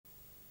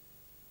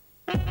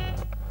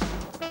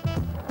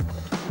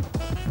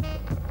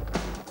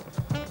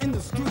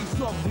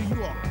streets of New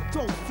York,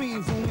 dope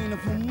fiends are leaning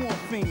for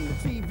morphine.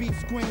 The TV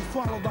screens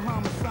follow the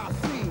homicide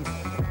scenes.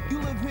 You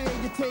live here,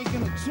 you're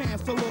taking a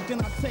chance to look,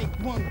 and I take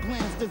one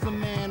glance. There's a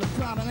man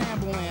inside an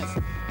ambulance.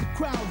 The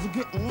crowds are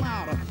getting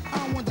louder.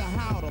 I wonder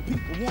how the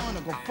people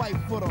wanna go fight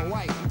for the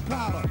white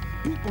powder.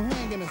 People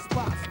hanging in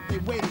spots, they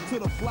waited till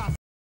the blocks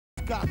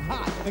got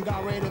hot and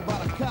got raided by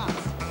the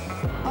cops.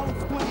 I'll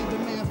explain the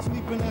man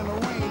sleeping in the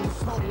rain.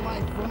 His whole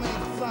life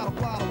remains inside a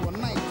bottle of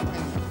night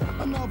train.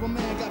 Another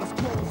man got his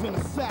clothes in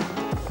a sack,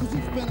 cause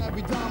he spent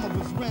every dime of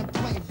his rent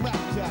playing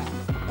blackjack.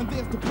 And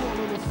there's the poor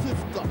little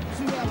sister.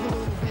 She has a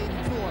little baby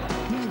daughter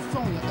named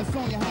Sonia, and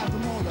Sonia has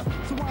pneumonia.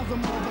 So why's her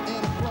mother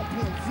in a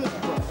Brooklyn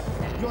zipper?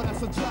 Yo,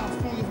 that's a job.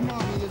 Sonia's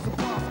mommy is a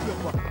bar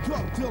stripper.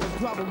 Drug dealers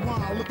drive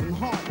around looking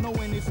hard,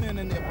 knowing they're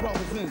sending their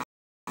brothers in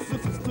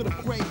sisters to the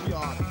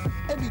graveyard.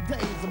 Every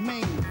day is a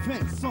main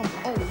event. Some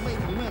old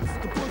lady limps,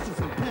 the bushes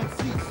and pimp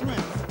see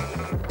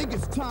shrimps. It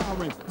gets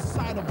tiring, the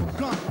sight of a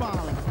gun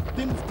firing.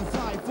 Then it's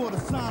desire for the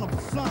sound of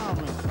a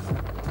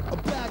siren. A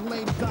bag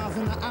lady dies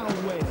in the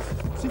alleyways.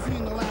 She's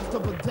seen the last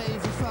of her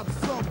days inside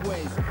the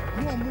subways.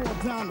 One more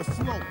down the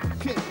slope,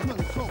 kid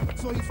couldn't cope,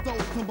 so he stole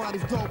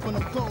somebody's dope in a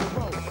gold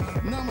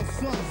rope. Now my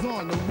son's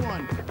on the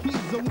run.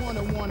 He's the one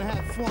that wanna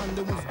have fun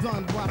that was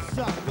done by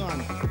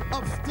shotgun.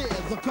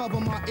 Upstairs, I cover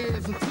my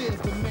ears and tears.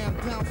 The man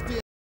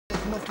downstairs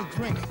must have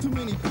drank too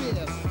many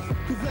beers.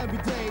 Cause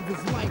every day of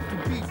his life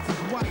he beats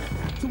his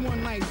wife. So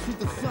one night she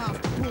decides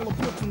to pull a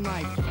butcher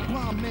knife.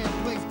 Blind man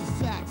plays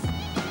the sax.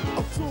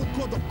 A tune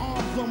called The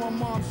Arms on my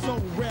mom's show,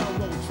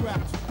 railroad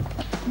tracks.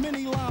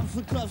 Many lives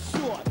are cut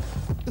short.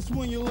 It's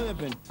when you're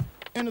living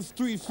in the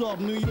streets of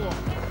New York.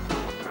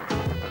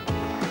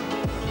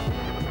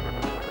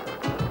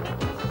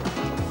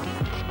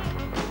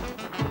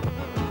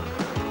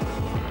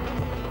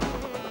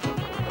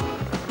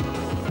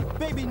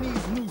 Baby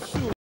needs new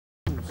shoes,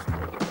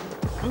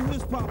 but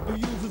his papa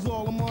uses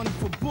all the money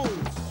for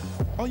booze.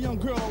 A young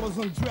girl is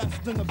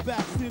undressed in the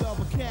backseat of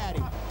a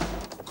caddy,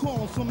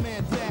 calling some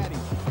man daddy.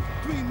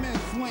 Three men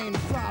swaying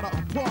inside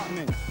an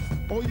apartment.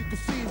 All you can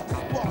see is the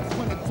sparks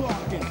when it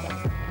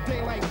darkens.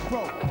 Daylight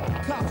broke,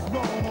 cops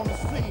rolling on the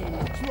scene.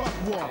 Drug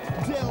war,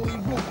 daily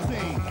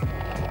routine.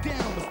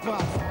 Down the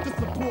spots, just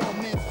a poor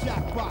man's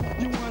jackpot.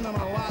 You win on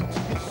a lot,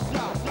 you get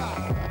shot.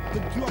 The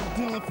drug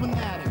dealing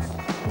fanatics,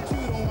 but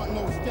you don't want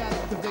no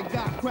static, cause they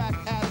got crack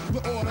addicts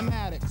with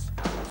automatics.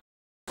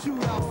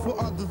 Shoot out for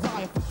a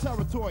desire for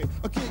territory.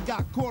 A kid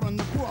got caught in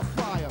the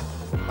crossfire.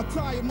 A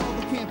tired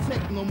mother can't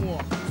take no more.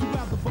 She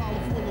grabbed a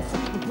bottle full of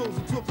sleeping pills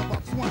and took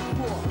about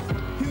 24.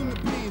 Human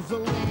beings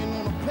are laying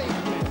on a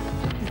pavement,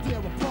 cause they're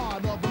a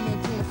part of the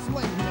mental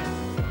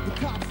enslavement. The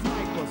cop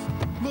snipers,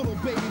 little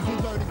babies in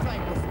dirty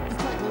diapers. This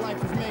type of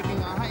life is making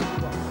a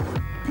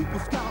hyper. People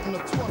scouting a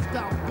torched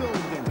out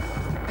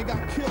building and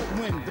got killed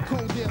when the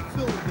cold air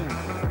filled in.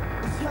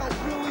 Is help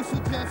really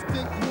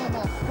suggested? One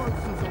off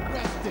persons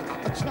arrested,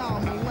 a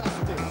child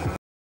molested.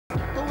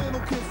 A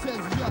little kid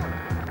says, yo,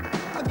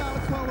 I got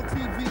a color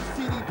TV,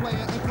 CD player,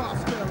 and car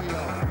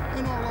stereo,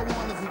 and all I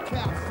want is a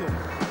capsule.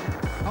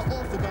 I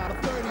also got a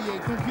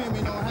 38, don't give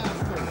me no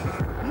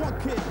hassle. One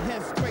kid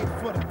heads straight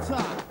for the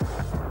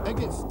top and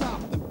gets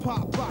stopped and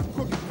popped by a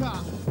crooked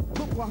cop.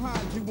 Look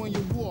behind you when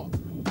you walk.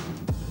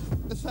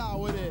 That's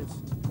how it is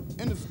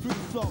in the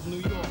streets of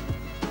New York.